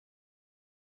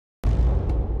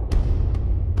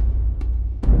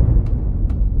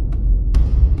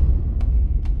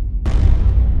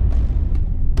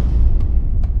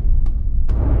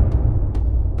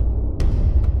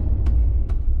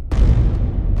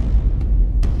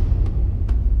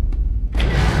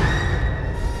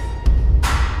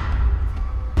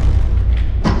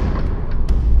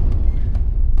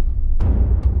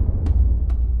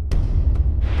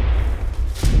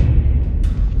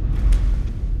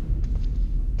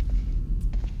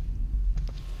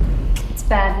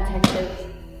Bad, detective.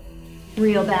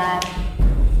 Real bad.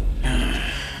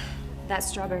 That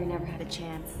strawberry never had a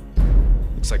chance.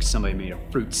 Looks like somebody made a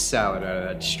fruit salad out of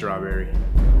that strawberry.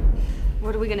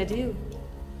 What are we gonna do?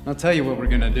 I'll tell you what we're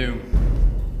gonna do.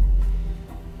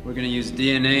 We're gonna use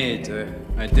DNA to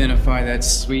identify that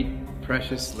sweet,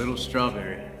 precious little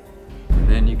strawberry. And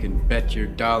then you can bet your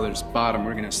dollar's bottom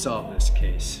we're gonna solve this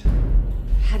case.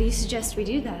 How do you suggest we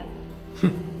do that?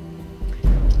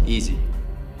 Easy.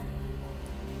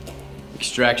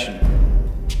 Extraction.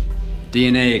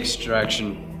 DNA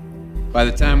extraction. By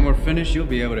the time we're finished, you'll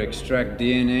be able to extract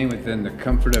DNA within the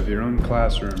comfort of your own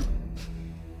classroom.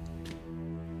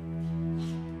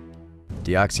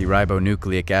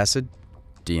 Deoxyribonucleic acid,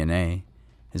 DNA,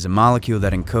 is a molecule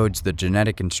that encodes the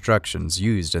genetic instructions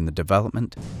used in the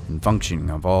development and functioning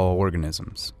of all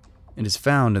organisms. It is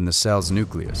found in the cell's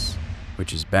nucleus,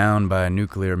 which is bound by a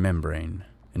nuclear membrane.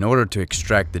 In order to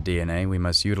extract the DNA, we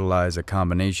must utilize a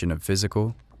combination of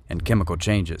physical and chemical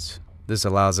changes. This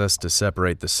allows us to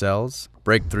separate the cells,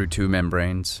 break through two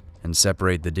membranes, and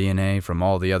separate the DNA from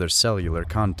all the other cellular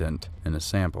content in a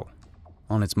sample.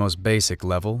 On its most basic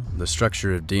level, the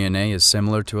structure of DNA is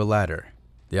similar to a ladder.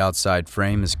 The outside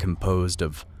frame is composed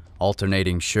of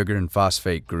alternating sugar and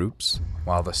phosphate groups,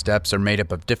 while the steps are made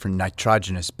up of different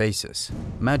nitrogenous bases.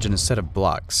 Imagine a set of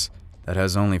blocks that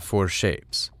has only 4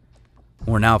 shapes,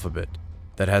 or an alphabet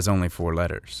that has only 4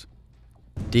 letters.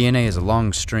 DNA is a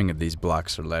long string of these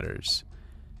blocks or letters.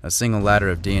 A single ladder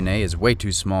of DNA is way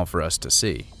too small for us to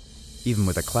see, even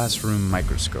with a classroom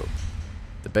microscope.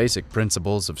 The basic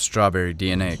principles of strawberry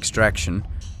DNA extraction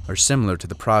are similar to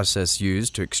the process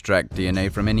used to extract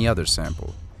DNA from any other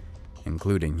sample,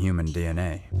 including human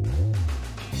DNA.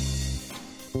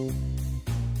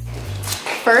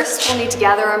 First, we'll need to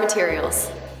gather our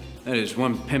materials. That is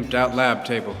one pimped out lab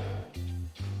table.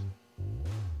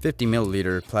 50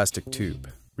 milliliter plastic tube,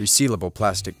 resealable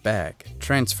plastic bag,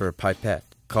 transfer pipette,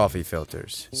 coffee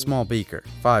filters, small beaker,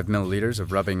 5 milliliters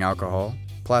of rubbing alcohol,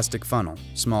 plastic funnel,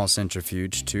 small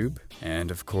centrifuge tube, and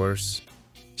of course,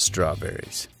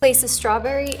 strawberries. Place a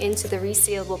strawberry into the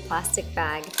resealable plastic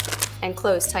bag and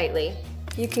close tightly.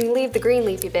 You can leave the green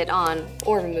leafy bit on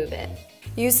or remove it.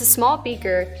 Use a small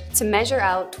beaker to measure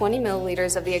out 20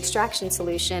 milliliters of the extraction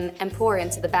solution and pour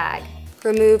into the bag.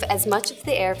 Remove as much of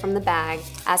the air from the bag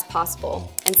as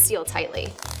possible and seal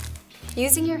tightly.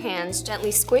 Using your hands, gently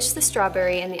squish the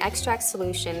strawberry in the extract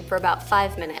solution for about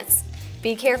 5 minutes.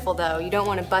 Be careful though, you don't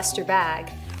want to bust your bag.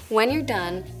 When you're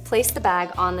done, place the bag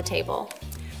on the table.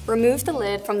 Remove the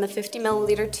lid from the 50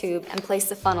 milliliter tube and place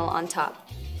the funnel on top.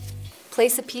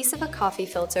 Place a piece of a coffee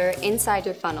filter inside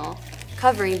your funnel,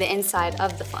 covering the inside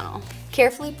of the funnel.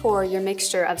 Carefully pour your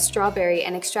mixture of strawberry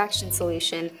and extraction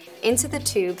solution into the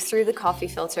tube through the coffee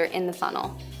filter in the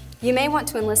funnel. You may want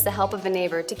to enlist the help of a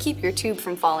neighbor to keep your tube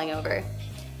from falling over.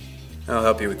 I'll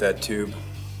help you with that tube,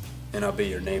 and I'll be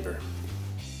your neighbor.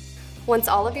 Once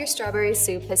all of your strawberry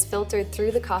soup has filtered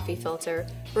through the coffee filter,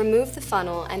 remove the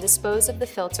funnel and dispose of the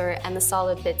filter and the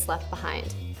solid bits left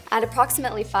behind. Add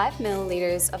approximately 5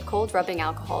 milliliters of cold rubbing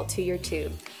alcohol to your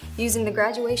tube, using the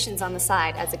graduations on the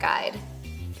side as a guide.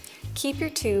 Keep your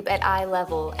tube at eye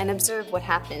level and observe what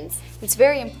happens. It's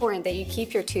very important that you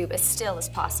keep your tube as still as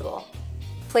possible.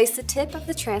 Place the tip of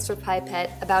the transfer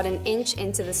pipette about 1 inch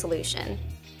into the solution.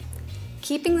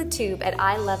 Keeping the tube at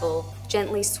eye level,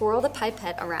 gently swirl the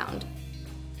pipette around.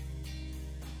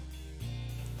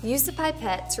 Use the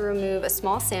pipette to remove a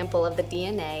small sample of the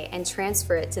DNA and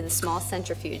transfer it to the small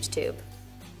centrifuge tube.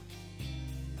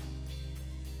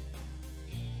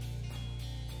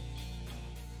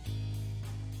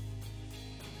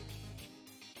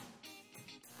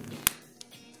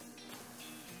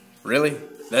 Really?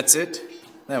 That's it?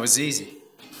 That was easy.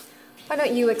 Why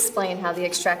don't you explain how the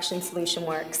extraction solution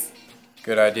works?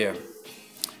 Good idea.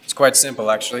 It's quite simple,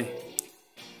 actually.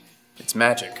 It's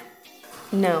magic.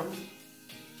 No.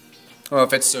 Well,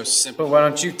 if it's so simple, why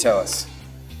don't you tell us?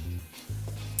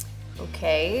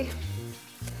 Okay.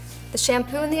 The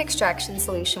shampoo in the extraction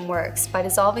solution works by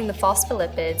dissolving the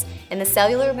phospholipids in the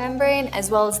cellular membrane as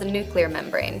well as the nuclear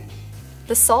membrane.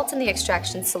 The salt in the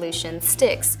extraction solution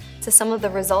sticks to some of the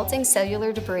resulting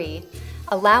cellular debris,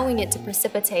 allowing it to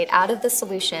precipitate out of the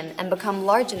solution and become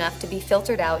large enough to be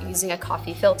filtered out using a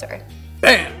coffee filter.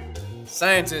 Bam!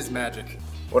 Science is magic.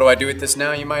 What do I do with this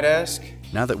now, you might ask?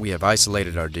 Now that we have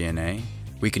isolated our DNA,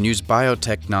 we can use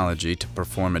biotechnology to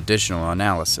perform additional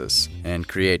analysis and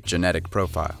create genetic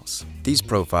profiles. These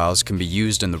profiles can be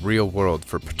used in the real world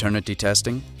for paternity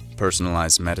testing,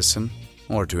 personalized medicine,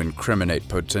 or to incriminate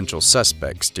potential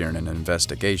suspects during an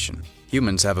investigation.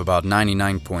 Humans have about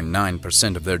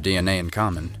 99.9% of their DNA in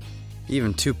common.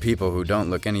 Even two people who don't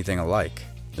look anything alike.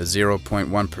 The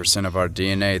 0.1% of our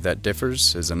DNA that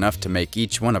differs is enough to make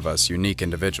each one of us unique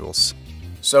individuals.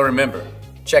 So remember,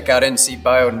 check out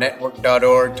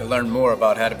ncbiotechnology.org to learn more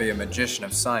about how to be a magician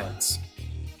of science.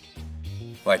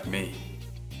 Like me.